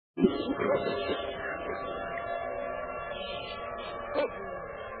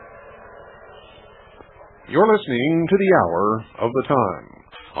You're listening to the Hour of the Time.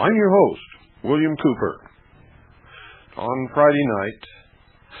 I'm your host, William Cooper. On Friday night,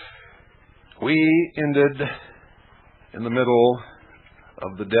 we ended in the middle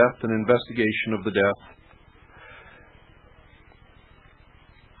of the death and investigation of the death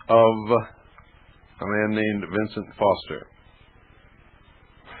of a man named Vincent Foster.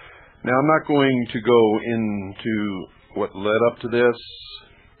 Now, I'm not going to go into what led up to this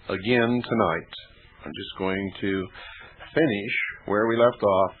again tonight. I'm just going to finish where we left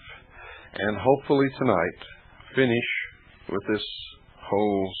off, and hopefully tonight finish with this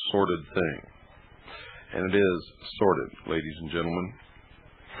whole sordid thing. And it is sordid, ladies and gentlemen.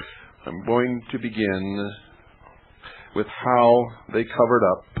 I'm going to begin with how they covered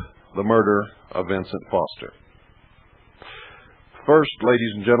up the murder of Vincent Foster. First,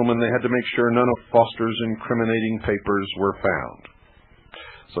 ladies and gentlemen, they had to make sure none of Foster's incriminating papers were found.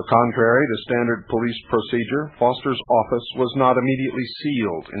 So contrary to standard police procedure, Foster's office was not immediately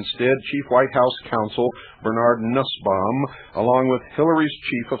sealed. Instead, Chief White House Counsel Bernard Nussbaum, along with Hillary's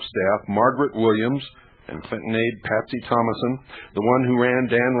Chief of Staff Margaret Williams and Clinton aide Patsy Thomason, the one who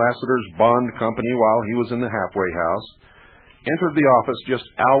ran Dan Lassiter's bond company while he was in the halfway house, entered the office just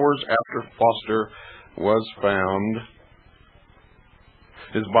hours after Foster was found.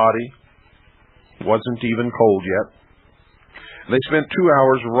 His body wasn't even cold yet. They spent 2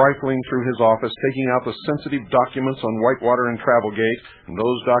 hours rifling through his office, taking out the sensitive documents on Whitewater and Travelgate, and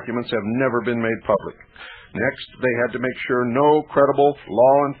those documents have never been made public. Next, they had to make sure no credible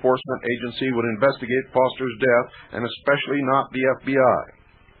law enforcement agency would investigate Foster's death, and especially not the FBI.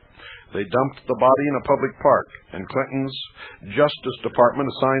 They dumped the body in a public park, and Clinton's Justice Department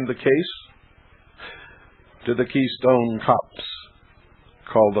assigned the case to the Keystone Cops,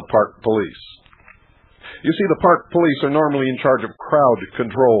 called the Park Police. You see, the Park Police are normally in charge of crowd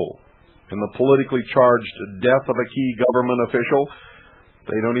control. In the politically charged death of a key government official,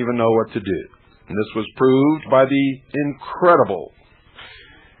 they don't even know what to do. And this was proved by the incredible,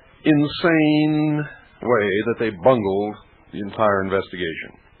 insane way that they bungled the entire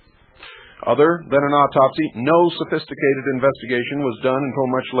investigation. Other than an autopsy, no sophisticated investigation was done until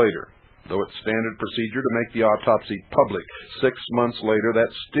much later. Though it's standard procedure to make the autopsy public 6 months later, that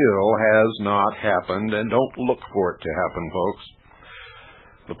still has not happened, and don't look for it to happen, folks.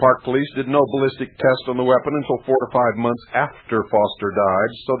 The Park Police did no ballistic test on the weapon until 4 to 5 months after Foster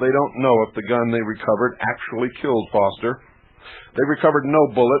died, so they don't know if the gun they recovered actually killed Foster. They recovered no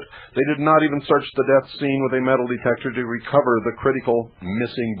bullet. They did not even search the death scene with a metal detector to recover the critical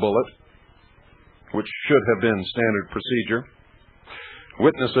missing bullet, which should have been standard procedure.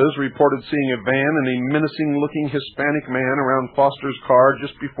 Witnesses reported seeing a van and a menacing-looking Hispanic man around Foster's car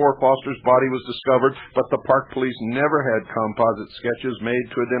just before Foster's body was discovered, but the Park Police never had composite sketches made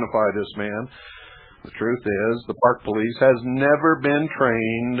to identify this man. The truth is, the Park Police has never been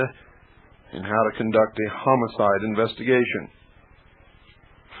trained in how to conduct a homicide investigation.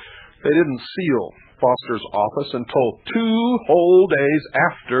 They didn't seal Foster's office until 2 whole days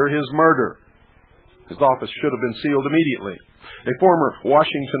after his murder. His office should have been sealed immediately. A former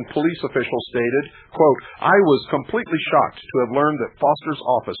Washington police official stated, quote, "I was completely shocked to have learned that Foster's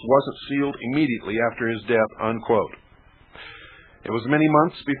office wasn't sealed immediately after his death," unquote. It was many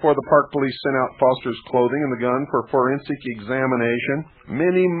months before the Park Police sent out Foster's clothing and the gun for forensic examination.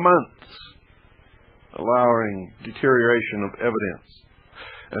 Many months, allowing deterioration of evidence.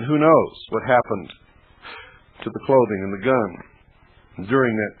 And who knows what happened to the clothing and the gun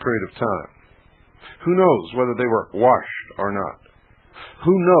during that period of time. Who knows whether they were washed or not?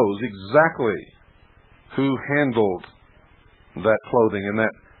 Who knows exactly who handled that clothing and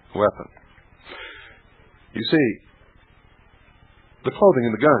that weapon? You see, the clothing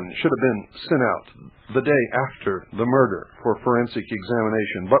and the gun should have been sent out the day after the murder for forensic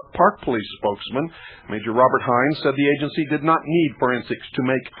examination. But Park Police spokesman Major Robert Hines said the agency did not need forensics to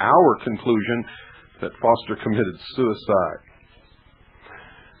make our conclusion that Foster committed suicide.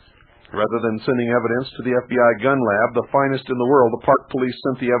 Rather than sending evidence to the FBI gun lab, the finest in the world, the Park Police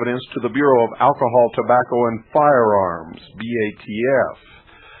sent the evidence to the Bureau of Alcohol, Tobacco, and Firearms, BATF.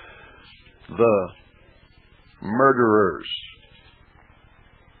 The murderers,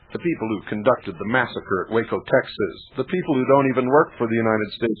 the people who conducted the massacre at Waco, Texas, the people who don't even work for the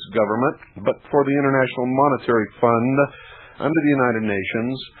United States government, but for the International Monetary Fund under the United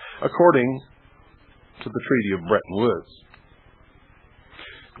Nations, according to the Treaty of Bretton Woods.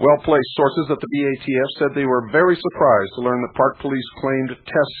 Well-placed sources at the BATF said they were very surprised to learn that Park Police claimed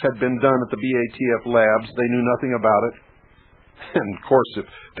tests had been done at the BATF labs. They knew nothing about it. And, of course, if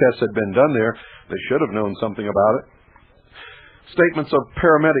tests had been done there, they should have known something about it. Statements of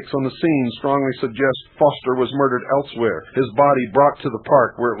paramedics on the scene strongly suggest Foster was murdered elsewhere, his body brought to the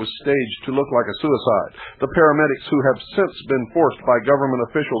park where it was staged to look like a suicide. The paramedics, who have since been forced by government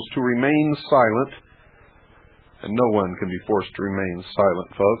officials to remain silent, and no one can be forced to remain silent,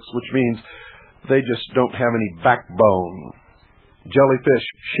 folks, which means they just don't have any backbone. Jellyfish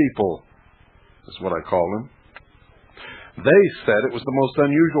sheeple is what I call them. They said it was the most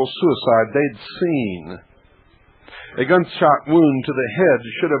unusual suicide they'd seen. A gunshot wound to the head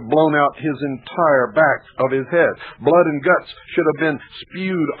should have blown out his entire back of his head. Blood and guts should have been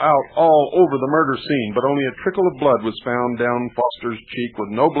spewed out all over the murder scene, but only a trickle of blood was found down Foster's cheek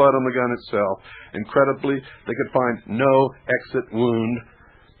with no blood on the gun itself. Incredibly, they could find no exit wound.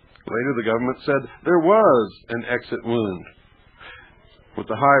 Later, the government said there was an exit wound. With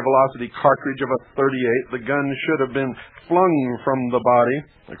the high-velocity cartridge of a .38, the gun should have been flung from the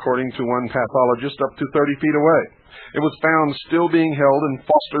body, according to one pathologist, up to 30 feet away. It was found still being held in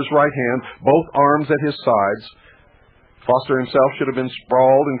Foster's right hand, both arms at his sides. Foster himself should have been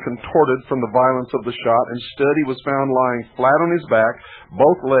sprawled and contorted from the violence of the shot. Instead, he was found lying flat on his back,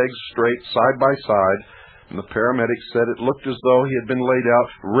 both legs straight, side by side, and the paramedics said it looked as though he had been laid out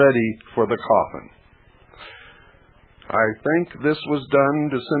ready for the coffin. I think this was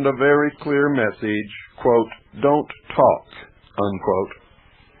done to send a very clear message, quote, "Don't talk," unquote.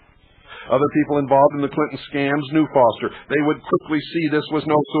 Other people involved in the Clinton scams knew Foster. They would quickly see this was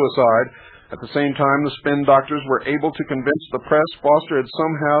no suicide. At the same time, the spin doctors were able to convince the press Foster had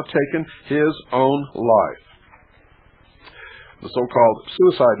somehow taken his own life. The so-called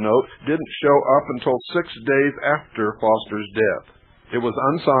suicide note didn't show up until 6 days after Foster's death. It was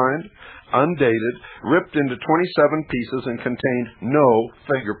unsigned, undated, ripped into 27 pieces, and contained no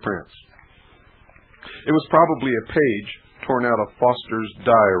fingerprints. It was probably a page torn out of Foster's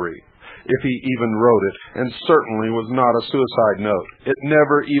diary, if he even wrote it, and certainly was not a suicide note. It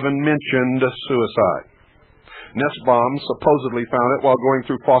never even mentioned suicide. Nussbaum supposedly found it while going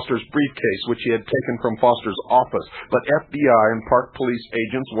through Foster's briefcase, which he had taken from Foster's office. But FBI and Park Police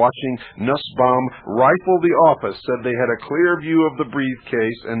agents watching Nussbaum rifle the office said they had a clear view of the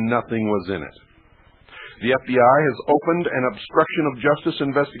briefcase and nothing was in it. The FBI has opened an obstruction of justice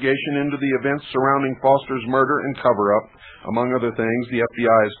investigation into the events surrounding Foster's murder and cover-up. Among other things, the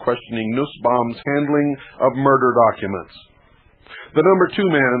FBI is questioning Nussbaum's handling of murder documents. The number 2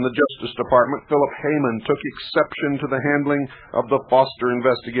 man in the Justice Department, Philip Heyman, took exception to the handling of the Foster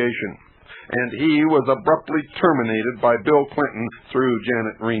investigation, and he was abruptly terminated by Bill Clinton through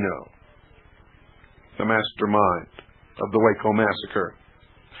Janet Reno, the mastermind of the Waco massacre.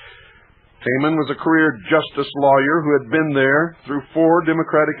 Heyman was a career justice lawyer who had been there through 4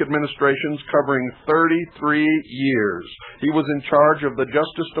 Democratic administrations covering 33 years. He was in charge of the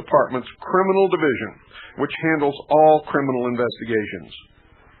Justice Department's Criminal Division, which handles all criminal investigations.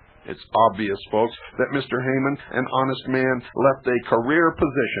 It's obvious, folks, that Mr. Heyman, an honest man, left a career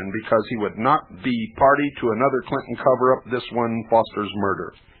position because he would not be party to another Clinton cover-up, this one Foster's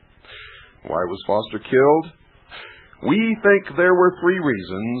murder. Why was Foster killed? We think there were 3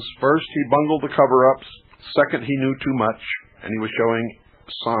 reasons. First, he bungled the cover-ups. Second, he knew too much, and he was showing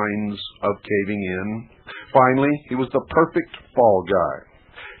signs of caving in. Finally, he was the perfect fall guy.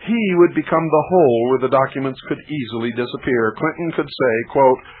 He would become the hole where the documents could easily disappear. Clinton could say,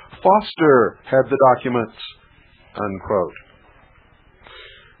 quote, "Foster had the documents," unquote.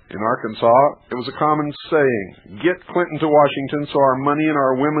 In Arkansas, it was a common saying, "Get Clinton to Washington so our money and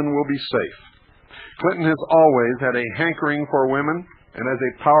our women will be safe." Clinton has always had a hankering for women, and as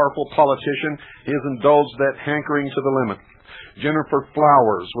a powerful politician, he has indulged that hankering to the limit. Jennifer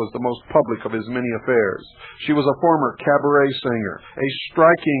Flowers was the most public of his many affairs. She was a former cabaret singer, a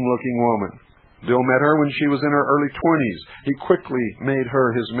striking-looking woman. Bill met her when she was in her early 20s. He quickly made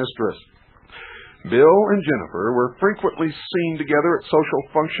her his mistress. Bill and Jennifer were frequently seen together at social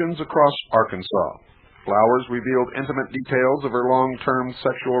functions across Arkansas. Flowers revealed intimate details of her long-term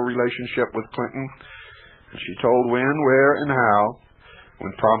sexual relationship with Clinton, and she told when, where, and how.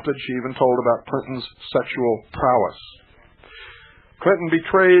 When prompted, she even told about Clinton's sexual prowess. Clinton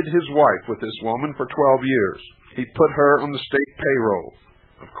betrayed his wife with this woman for 12 years. He put her on the state payroll.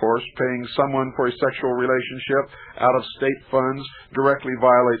 Of course, paying someone for a sexual relationship out of state funds directly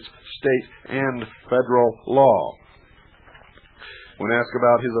violates state and federal law. When asked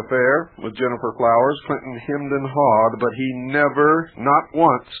about his affair with Jennifer Flowers, Clinton hemmed and hawed, but he never, not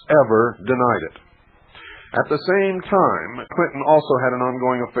once, ever denied it. At the same time, Clinton also had an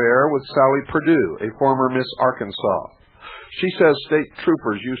ongoing affair with Sally Perdue, a former Miss Arkansas. She says state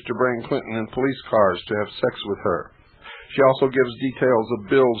troopers used to bring Clinton in police cars to have sex with her. She also gives details of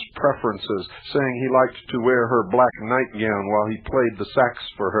Bill's preferences, saying he liked to wear her black nightgown while he played the sax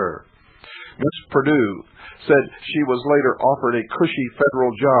for her. Miss Perdue said she was later offered a cushy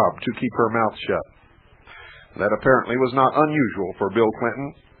federal job to keep her mouth shut. That apparently was not unusual for Bill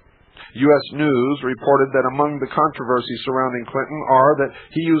Clinton. U.S. News reported that among the controversies surrounding Clinton are that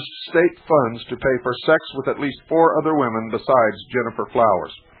he used state funds to pay for sex with at least 4 other women besides Jennifer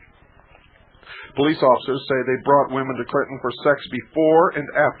Flowers. Police officers say they brought women to Clinton for sex before and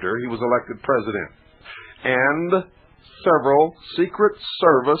after he was elected president. And several Secret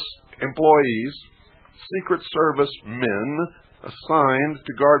Service employees, Secret Service men assigned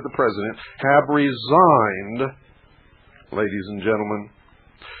to guard the president, have resigned, ladies and gentlemen,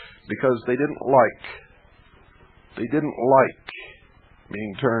 because they didn't like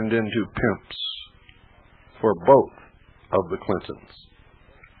being turned into pimps for both of the Clintons.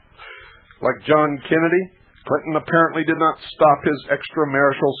 Like John Kennedy, Clinton apparently did not stop his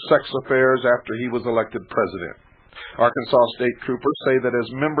extramarital sex affairs after he was elected president. Arkansas state troopers say that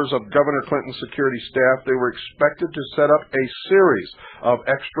as members of Governor Clinton's security staff, they were expected to set up a series of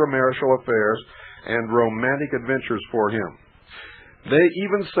extramarital affairs and romantic adventures for him. They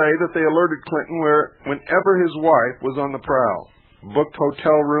even say that they alerted Clinton whenever his wife was on the prowl, booked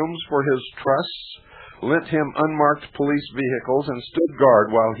hotel rooms for his trusts, lent him unmarked police vehicles, and stood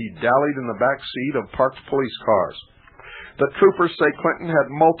guard while he dallied in the back seat of parked police cars. The troopers say Clinton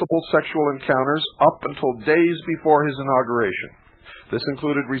had multiple sexual encounters up until days before his inauguration. This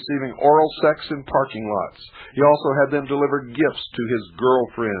included receiving oral sex in parking lots. He also had them deliver gifts to his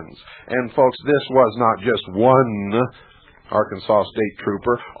girlfriends. And folks, this was not just one Arkansas state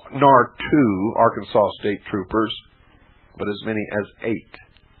trooper, nor 2 Arkansas state troopers, but as many as 8.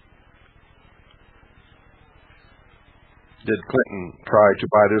 Did Clinton try to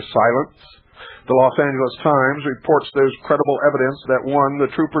buy their silence? The Los Angeles Times reports there's credible evidence that 1,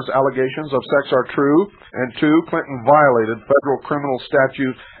 the troopers' allegations of sex are true, and 2, Clinton violated federal criminal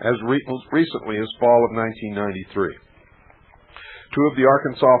statute as recently as fall of 1993. 2 of the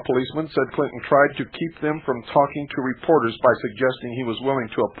Arkansas policemen said Clinton tried to keep them from talking to reporters by suggesting he was willing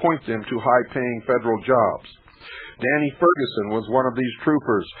to appoint them to high-paying federal jobs. Danny Ferguson was one of these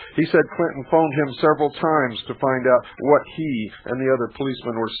troopers. He said Clinton phoned him several times to find out what he and the other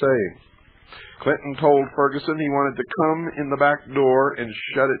policemen were saying. Clinton told Ferguson he wanted to come in the back door and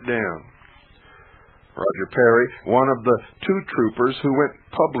shut it down. Roger Perry, one of the 2 troopers who went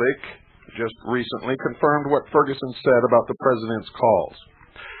public just recently, confirmed what Ferguson said about the president's calls.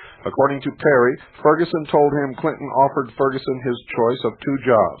 According to Perry, Ferguson told him Clinton offered Ferguson his choice of 2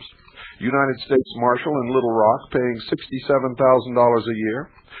 jobs: United States Marshal in Little Rock, paying $67,000 a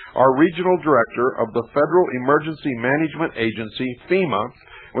year, or regional director of the Federal Emergency Management Agency, FEMA,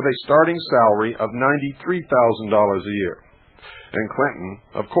 with a starting salary of $93,000 a year. And Clinton,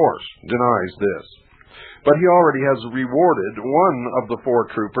 of course, denies this. But he already has rewarded 1 of the 4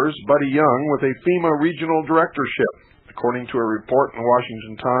 troopers, Buddy Young, with a FEMA regional directorship. According to a report in the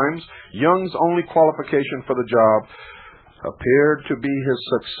Washington Times, Young's only qualification for the job appeared to be his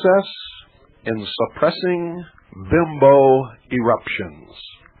success in suppressing bimbo eruptions.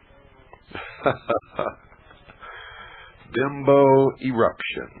 Bimbo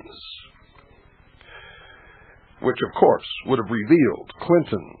eruptions, which of course would have revealed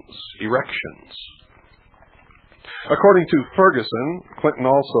Clinton's erections. According to Ferguson, Clinton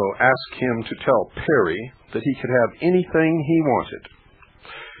also asked him to tell Perry that he could have anything he wanted.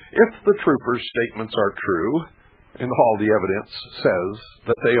 If the troopers' statements are true, and all the evidence says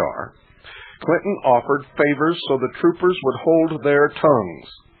that they are, Clinton offered favors so the troopers would hold their tongues.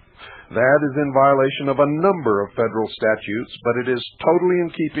 That is in violation of a number of federal statutes, but it is totally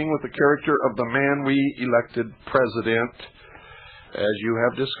in keeping with the character of the man we elected president, as you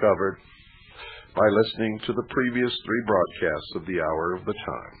have discovered by listening to the previous 3 broadcasts of the Hour of the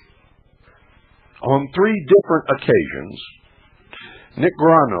Time. On 3 different occasions, Nick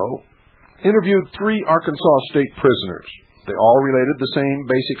Grano interviewed 3 Arkansas state prisoners. They all related the same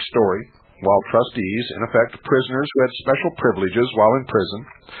basic story. While trustees, in effect prisoners who had special privileges while in prison,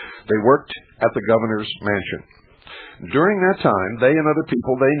 they worked at the governor's mansion. During that time, they and other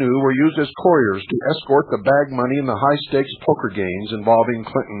people they knew were used as couriers to escort the bag money in the high-stakes poker games involving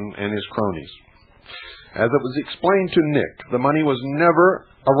Clinton and his cronies. As it was explained to Nick, the money was never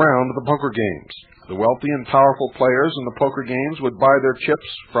around the poker games. The wealthy and powerful players in the poker games would buy their chips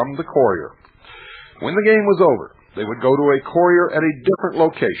from the courier. When the game was over, they would go to a courier at a different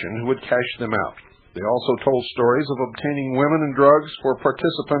location who would cash them out. They also told stories of obtaining women and drugs for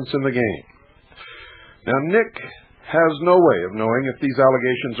participants in the game. Now, Nick has no way of knowing if these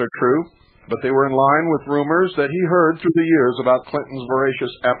allegations are true. but they were in line with rumors that he heard through the years about Clinton's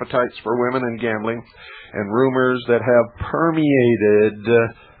voracious appetites for women and gambling, and rumors that have permeated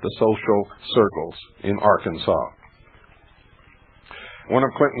the social circles in Arkansas. One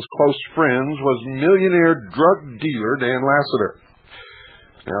of Clinton's close friends was millionaire drug dealer Dan Lassiter.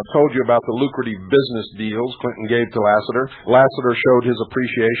 Now, I've told you about the lucrative business deals Clinton gave to Lassiter. Lassiter showed his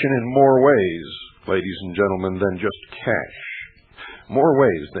appreciation in more ways, ladies and gentlemen, than just cash. More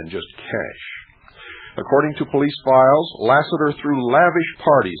ways than just cash. According to police files, Lassiter threw lavish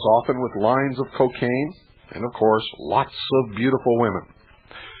parties, often with lines of cocaine, and of course, lots of beautiful women.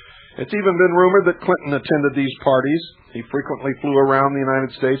 It's even been rumored that Clinton attended these parties. He frequently flew around the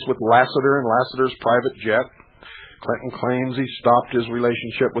United States with Lassiter and Lassiter's private jet. Clinton claims he stopped his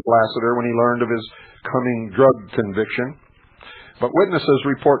relationship with Lassiter when he learned of his coming drug conviction. But witnesses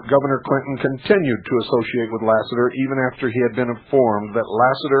report Governor Clinton continued to associate with Lassiter even after he had been informed that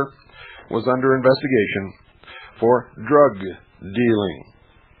Lassiter was under investigation for drug dealing.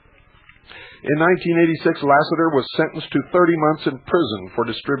 In 1986, Lassiter was sentenced to 30 months in prison for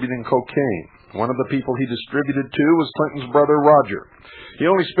distributing cocaine. One of the people he distributed to was Clinton's brother, Roger. He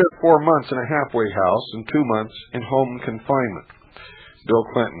only spent 4 months in a halfway house and 2 months in home confinement. Bill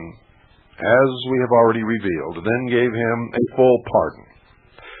Clinton, as we have already revealed, then gave him a full pardon.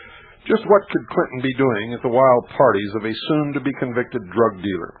 Just what could Clinton be doing at the wild parties of a soon-to-be-convicted drug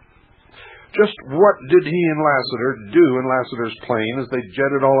dealer? Just what did he and Lassiter do in Lassiter's plane as they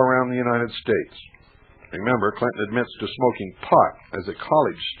jetted all around the United States? Remember, Clinton admits to smoking pot as a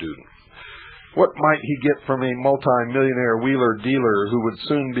college student. What might he get from a multi-millionaire wheeler dealer who would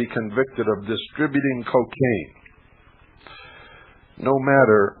soon be convicted of distributing cocaine? No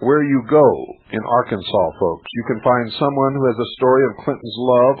matter where you go in Arkansas, folks, you can find someone who has a story of Clinton's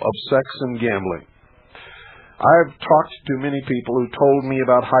love of sex and gambling. I've talked to many people who told me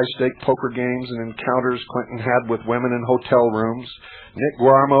about high-stake poker games and encounters Clinton had with women in hotel rooms. Nick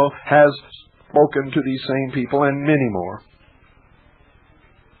Guarmo has spoken to these same people and many more,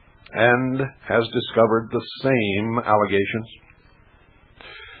 and has discovered the same allegations.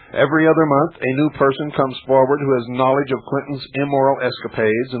 Every other month, a new person comes forward who has knowledge of Clinton's immoral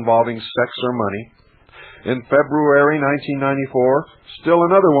escapades involving sex or money. In February 1994, still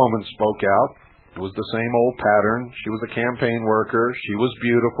another woman spoke out. It was the same old pattern. She was a campaign worker. She was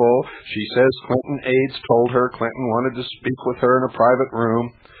beautiful. She says Clinton aides told her Clinton wanted to speak with her in a private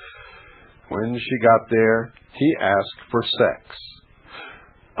room. When she got there, he asked for sex.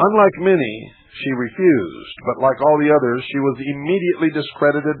 Unlike many, she refused, but like all the others, she was immediately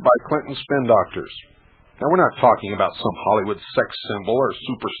discredited by Clinton spin doctors. Now, we're not talking about some Hollywood sex symbol or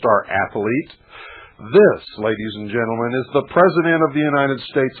superstar athlete. This, ladies and gentlemen, is the President of the United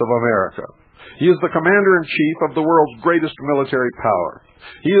States of America. He is the commander-in-chief of the world's greatest military power.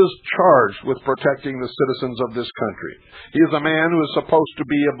 He is charged with protecting the citizens of this country. He is a man who is supposed to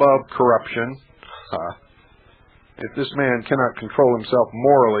be above corruption. If this man cannot control himself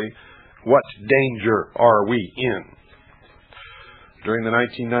morally, what danger are we in? During the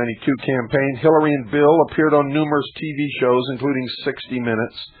 1992 campaign, Hillary and Bill appeared on numerous TV shows, including 60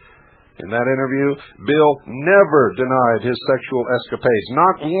 Minutes. In that interview, Bill never denied his sexual escapades.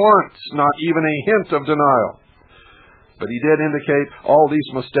 Not once, not even a hint of denial. But he did indicate all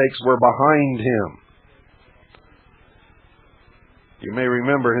these mistakes were behind him. You may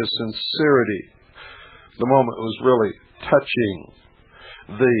remember his sincerity. The moment was really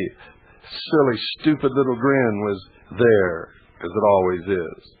touching. The silly, stupid little grin was there, as it always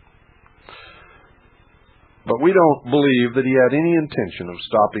is. But we don't believe that he had any intention of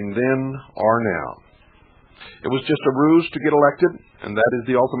stopping then or now. It was just a ruse to get elected, and that is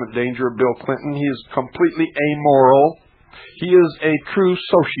the ultimate danger of Bill Clinton. He is completely amoral. He is a true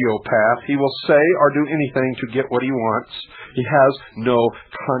sociopath. He will say or do anything to get what he wants. He has no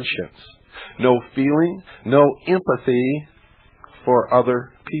conscience, no feeling, no empathy for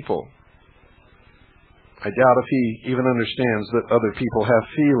other people. I doubt if he even understands that other people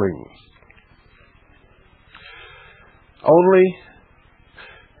have feelings. Only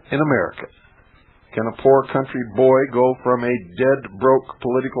in America can a poor country boy go from a dead broke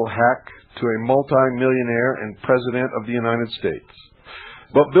political hack to a multi-millionaire and president of the United States.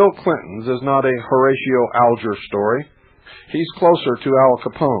 But Bill Clinton's is not a Horatio Alger story. He's closer to Al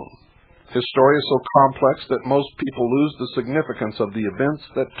Capone. His story is so complex that most people lose the significance of the events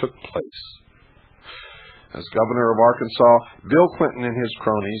that took place. As governor of Arkansas, Bill Clinton and his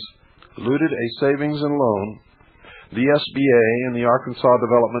cronies looted a savings and loan, the SBA and the Arkansas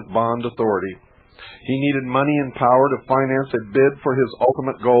Development Bond Authority. He needed money and power to finance a bid for his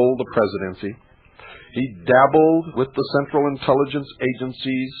ultimate goal, the presidency. He dabbled with the Central Intelligence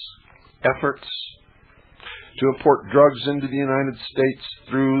Agencies, efforts to import drugs into the United States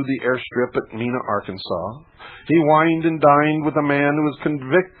through the airstrip at Mena, Arkansas. He wined and dined with a man who was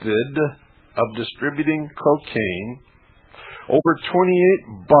convicted of distributing cocaine. Over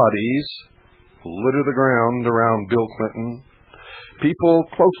 28 bodies litter the ground around Bill Clinton. People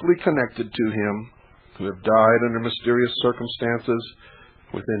closely connected to him who have died under mysterious circumstances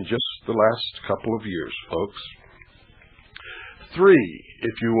within just the last couple of years, folks. 3,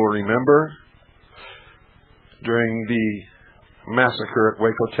 if you will remember, during the massacre at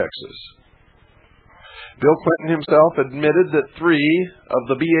Waco, Texas. Bill Clinton himself admitted that 3 of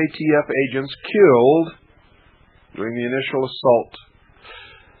the BATF agents killed during the initial assault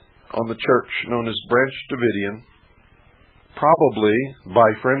on the church known as Branch Davidian, probably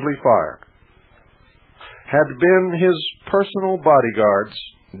by friendly fire, had been his personal bodyguards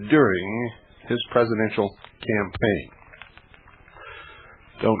during his presidential campaign.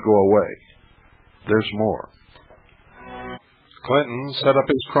 Don't go away. There's more. Clinton set up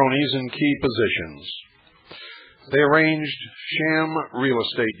his cronies in key positions. They arranged sham real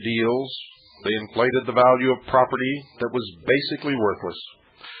estate deals. They inflated the value of property that was basically worthless,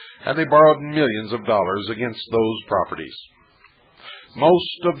 and they borrowed millions of dollars against those properties.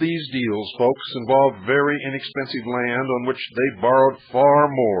 Most of these deals, folks, involved very inexpensive land on which they borrowed far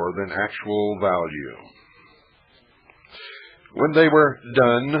more than actual value. When they were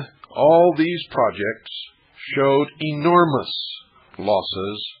done, all these projects showed enormous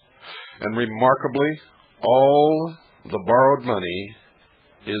losses, and remarkably, all the borrowed money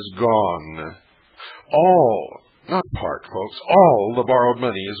is gone. All, not part, folks, all the borrowed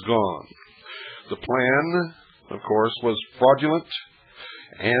money is gone. The plan, of course, was fraudulent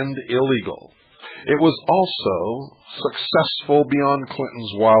and illegal. It was also successful beyond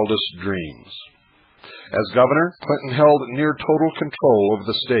Clinton's wildest dreams. As governor, Clinton held near total control of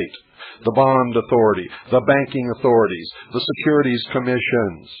the state, the bond authority, the banking authorities, the securities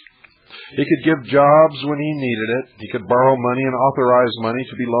commissions. He could give jobs when he needed it. He could borrow money and authorize money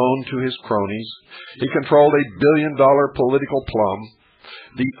to be loaned to his cronies. He controlled $1 billion political plum,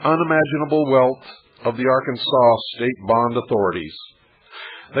 the unimaginable wealth of the Arkansas state bond authorities.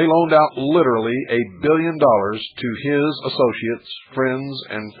 They loaned out literally $1 billion to his associates, friends,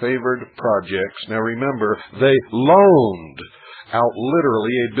 and favored projects. Now remember, they loaned out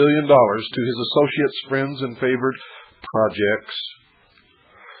literally $1 billion to his associates, friends, and favored projects.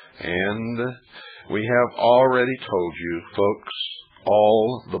 And we have already told you, folks,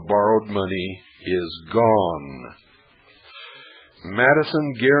 all the borrowed money is gone.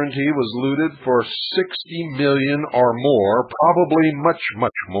 Madison Guarantee was looted for $60 million or more, probably much,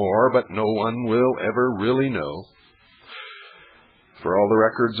 much more, but no one will ever really know. For all the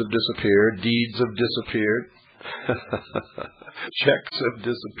records have disappeared, deeds have disappeared, checks have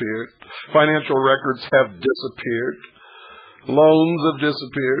disappeared, financial records have disappeared, loans have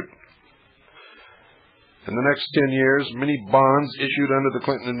disappeared. In the next 10 years, many bonds issued under the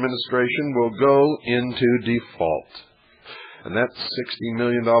Clinton administration will go into default. And that $60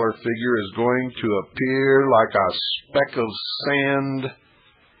 million figure is going to appear like a speck of sand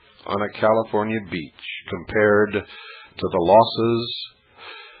on a California beach compared to the losses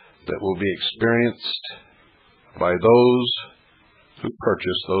that will be experienced by those who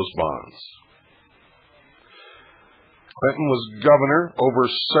purchased those bonds. Clinton was governor over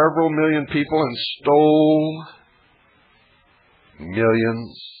several million people and stole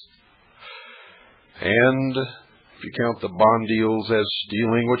millions. And if you count the bond deals as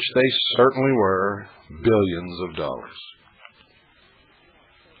stealing, which they certainly were, billions of dollars.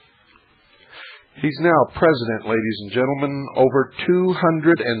 He's now president, ladies and gentlemen, over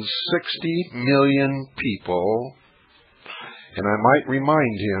 260 million people. And I might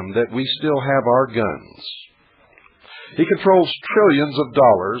remind him that we still have our guns. He controls trillions of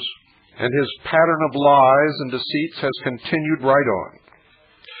dollars, and his pattern of lies and deceits has continued right on.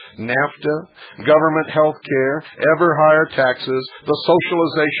 NAFTA, government health care, ever higher taxes, the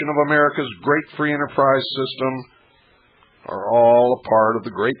socialization of America's great free enterprise system are all a part of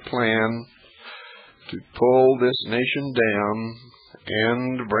the great plan to pull this nation down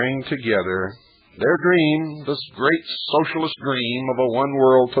and bring together their dream, this great socialist dream of a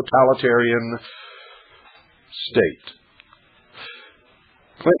one-world totalitarian state.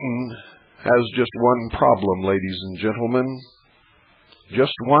 Clinton has just one problem, ladies and gentlemen.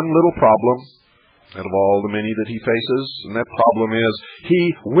 Just one little problem out of all the many that he faces, and that problem is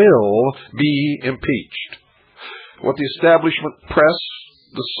he will be impeached. What the establishment press,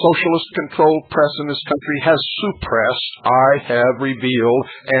 the socialist-controlled press in this country has suppressed, I have revealed,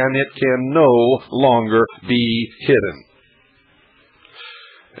 and it can no longer be hidden.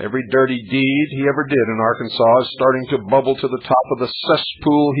 Every dirty deed he ever did in Arkansas is starting to bubble to the top of the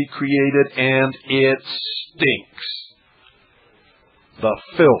cesspool he created, and it stinks. The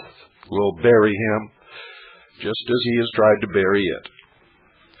filth will bury him, just as he has tried to bury it.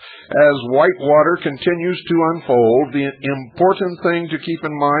 As Whitewater continues to unfold, the important thing to keep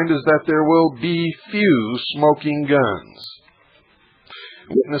in mind is that there will be few smoking guns.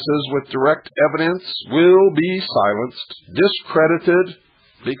 Witnesses with direct evidence will be silenced, discredited,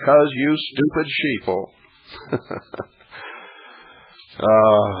 because you stupid sheeple.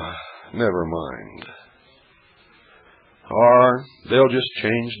 Never mind. Or they'll just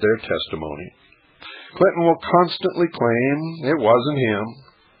change their testimony. Clinton will constantly claim it wasn't him.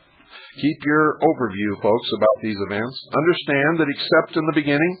 Keep your overview, folks, about these events. Understand that except in the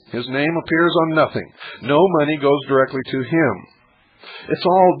beginning, his name appears on nothing. No money goes directly to him. It's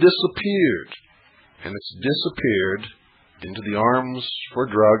all disappeared. And it's disappeared into the arms for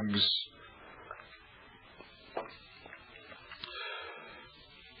drugs.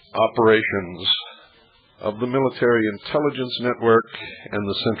 Operations of the Military Intelligence Network and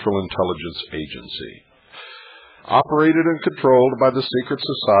the Central Intelligence Agency. Operated and controlled by the secret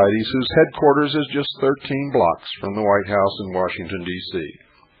societies whose headquarters is just 13 blocks from the White House in Washington, D.C.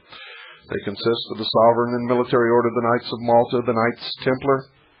 They consist of the Sovereign and Military Order of the Knights of Malta, the Knights Templar,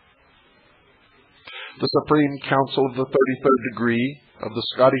 the Supreme Council of the 33rd Degree of the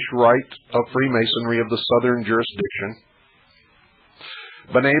Scottish Rite of Freemasonry of the Southern Jurisdiction,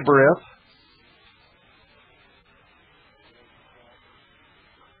 B'nai B'rith,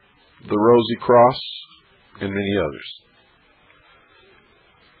 the Rosy Cross, and many others.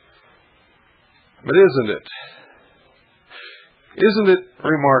 But isn't it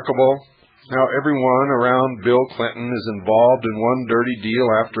remarkable how everyone around Bill Clinton is involved in one dirty deal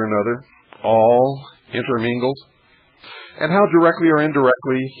after another, all intermingled, and how directly or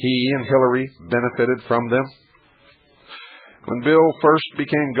indirectly he and Hillary benefited from them? When Bill first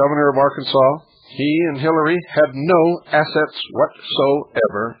became governor of Arkansas, he and Hillary had no assets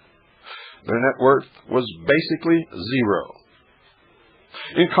whatsoever. Their net worth was basically zero.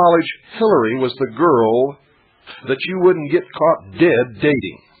 In college, Hillary was the girl that you wouldn't get caught dead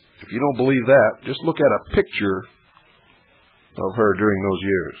dating. If you don't believe that, just look at a picture of her during those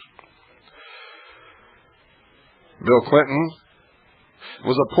years. Bill Clinton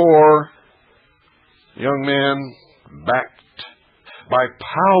was a poor young man backed by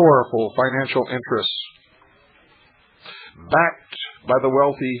powerful financial interests, backed by the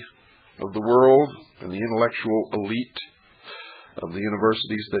wealthy of the world and the intellectual elite of the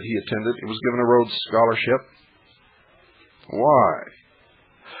universities that he attended. He was given a Rhodes Scholarship. Why?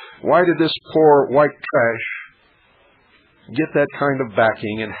 Why did this poor white trash get that kind of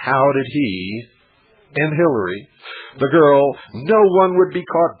backing, and how did he and Hillary, the girl no one would be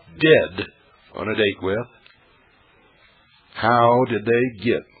caught dead on a date with, how did they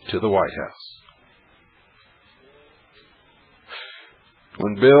get to the White House?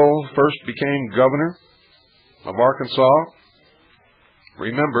 When Bill first became governor of Arkansas,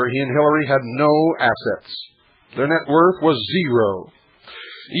 remember, he and Hillary had no assets. Their net worth was zero.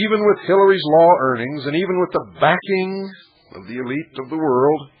 Even with Hillary's law earnings and even with the backing of the elite of the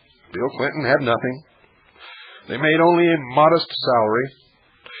world, Bill Clinton had nothing. They made only a modest salary.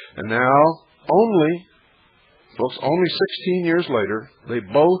 And now, only 16 years later, they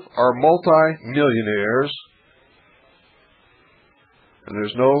both are multi-millionaires. And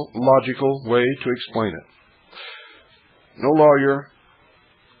there's no logical way to explain it. No lawyer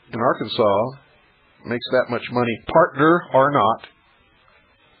in Arkansas makes that much money, partner or not.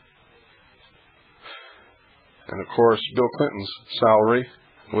 And of course, Bill Clinton's salary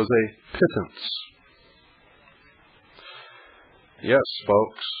was a pittance. Yes,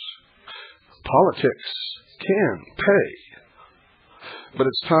 folks, politics can pay. But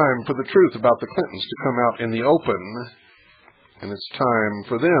it's time for the truth about the Clintons to come out in the open, and it's time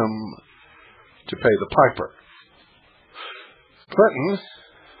for them to pay the piper. Clinton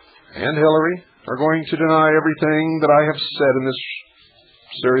and Hillary are going to deny everything that I have said in this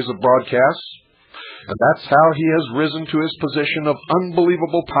series of broadcasts, and that's how he has risen to his position of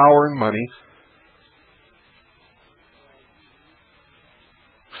unbelievable power and money.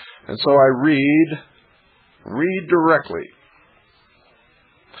 And so I read directly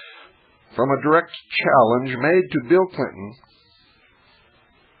from a direct challenge made to Bill Clinton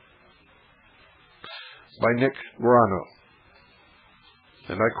by Nick Guarano.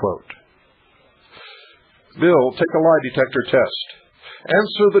 And I quote, "Bill, take a lie detector test.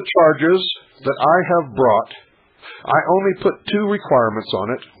 Answer the charges that I have brought, I only put two requirements on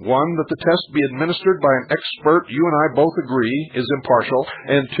it. One, that the test be administered by an expert you and I both agree is impartial,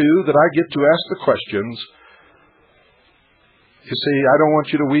 and two, that I get to ask the questions. You see, I don't want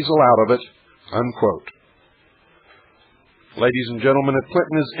you to weasel out of it, unquote. Ladies and gentlemen, if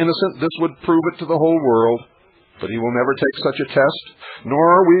Clinton is innocent, this would prove it to the whole world, but he will never take such a test,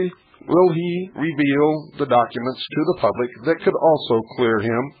 nor will he reveal the documents to the public that could also clear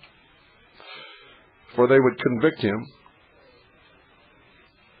him, for they would convict him,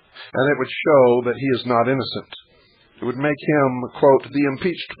 and it would show that he is not innocent. It would make him, quote, the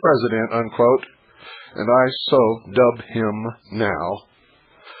impeached president, unquote, and I so dub him now,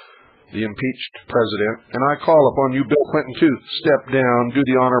 the impeached president. And I call upon you, Bill Clinton, to step down, do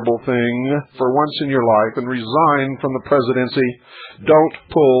the honorable thing for once in your life, and resign from the presidency. Don't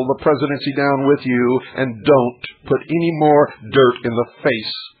pull the presidency down with you, and don't put any more dirt in the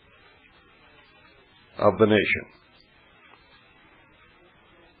face of the nation.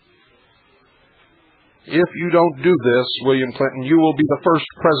 If you don't do this, William Clinton, you will be the first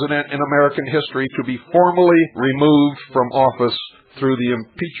president in American history to be formally removed from office through the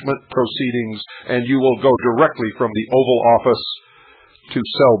impeachment proceedings, and you will go directly from the Oval Office to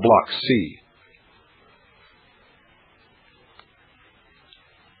cell block C.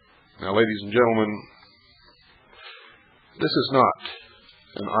 Now, ladies and gentlemen, this is not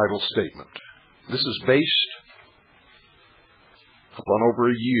an idle statement. This is based upon over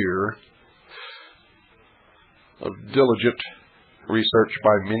a year of diligent research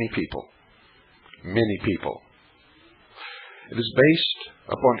by many people. Many people. It is based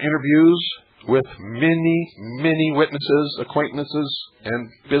upon interviews with many witnesses, acquaintances, and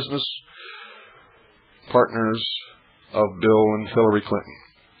business partners of Bill and Hillary Clinton.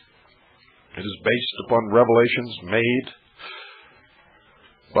 It is based upon revelations made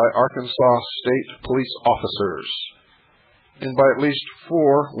by Arkansas State Police officers and by at least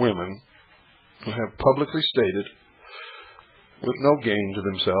 4 women who have publicly stated, with no gain to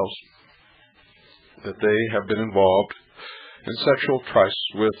themselves, that they have been involved in sexual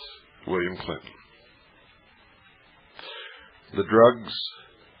trysts with William Clinton. The drugs,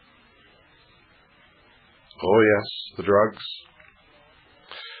 oh yes, the drugs,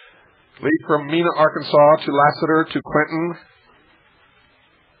 lead from Mena, Arkansas to Lassiter to Clinton,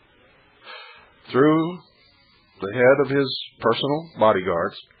 through the head of his personal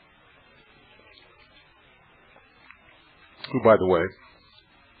bodyguards, who, by the way,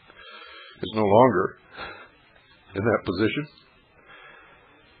 is no longer in that position.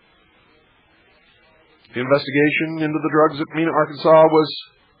 The investigation into the drugs at Mena, Arkansas was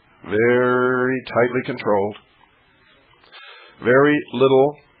very tightly controlled. Very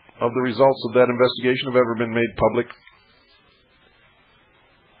little of the results of that investigation have ever been made public.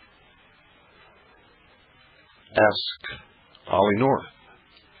 Ask Ollie North.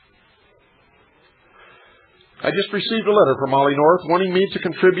 I just received a letter from Ollie North wanting me to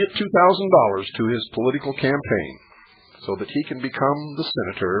contribute $2,000 to his political campaign so that he can become the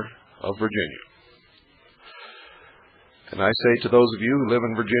senator of Virginia. And I say to those of you who live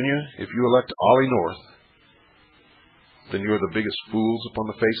in Virginia, if you elect Ollie North, then you are the biggest fools upon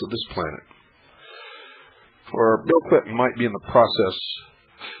the face of this planet. For Bill Clinton might be in the process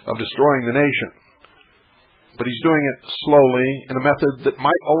of destroying the nation, but he's doing it slowly in a method that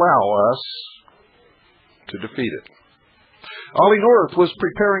might allow us to defeat it. Ollie North was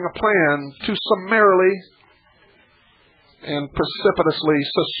preparing a plan to summarily and precipitously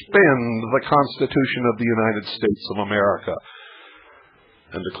suspend the Constitution of the United States of America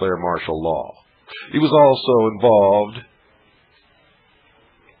and declare martial law. He was also involved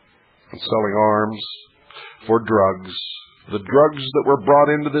in selling arms for drugs, the drugs that were brought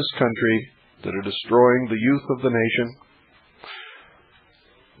into this country that are destroying the youth of the nation,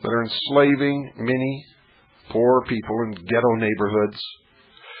 that are enslaving many poor people in ghetto neighborhoods,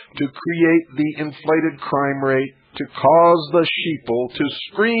 to create the inflated crime rate, to cause the sheeple to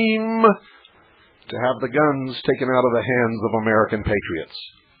scream, to have the guns taken out of the hands of American patriots.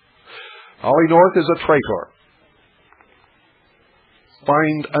 Ollie North is a traitor.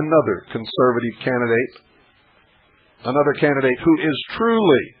 Find another conservative candidate, another candidate who is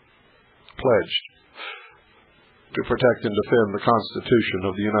truly pledged to protect and defend the Constitution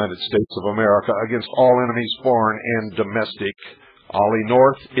of the United States of America against all enemies, foreign and domestic. Ollie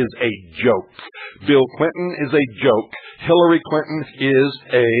North is a joke. Bill Clinton is a joke. Hillary Clinton is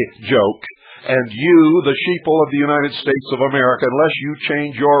a joke. And you, the sheeple of the United States of America, unless you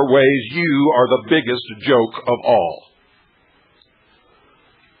change your ways, you are the biggest joke of all.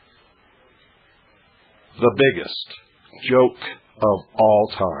 The biggest joke of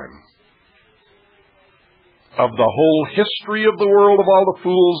all time. of the whole history of the world, of all the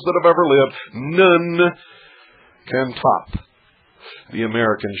fools that have ever lived, none can top the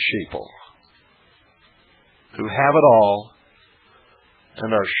American sheeple, who have it all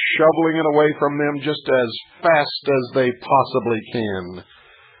and are shoveling it away from them just as fast as they possibly can,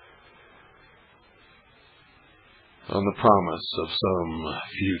 on the promise of some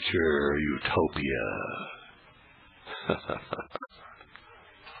future utopia.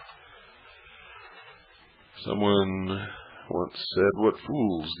 Someone once said, "What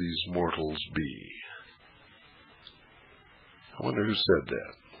fools these mortals be." I wonder who said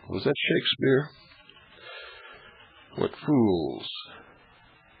that. Was that Shakespeare? What fools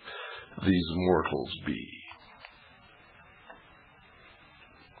these mortals be.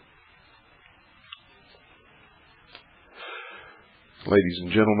 Ladies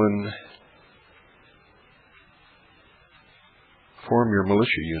and gentlemen, form your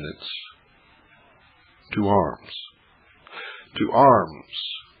militia units. To arms. To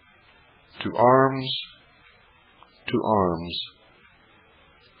arms. To arms. To arms.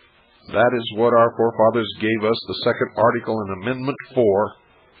 That is what our forefathers gave us. The second article in Amendment 4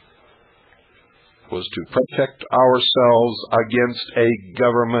 was to protect ourselves against a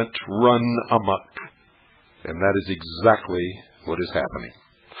government run amok. And that is exactly what is happening.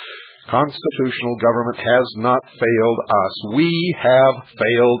 Constitutional government has not failed us. We have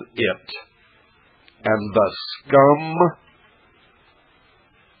failed it. And the scum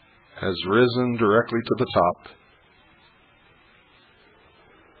has risen directly to the top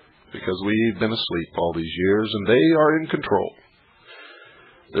because we've been asleep all these years, and they are in control.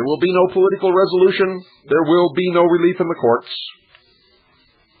 There will be no political resolution. There will be no relief in the courts.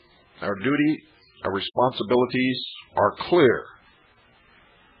 Our duty, our responsibilities are clear.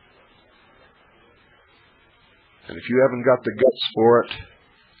 And if you haven't got the guts for it,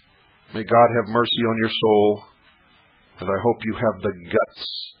 may God have mercy on your soul, and I hope you have the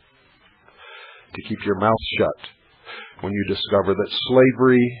guts to keep your mouth shut when you discover that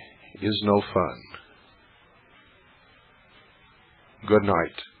slavery is no fun. Good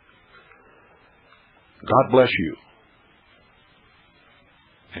night. God bless you,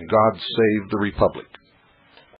 and God save the Republic.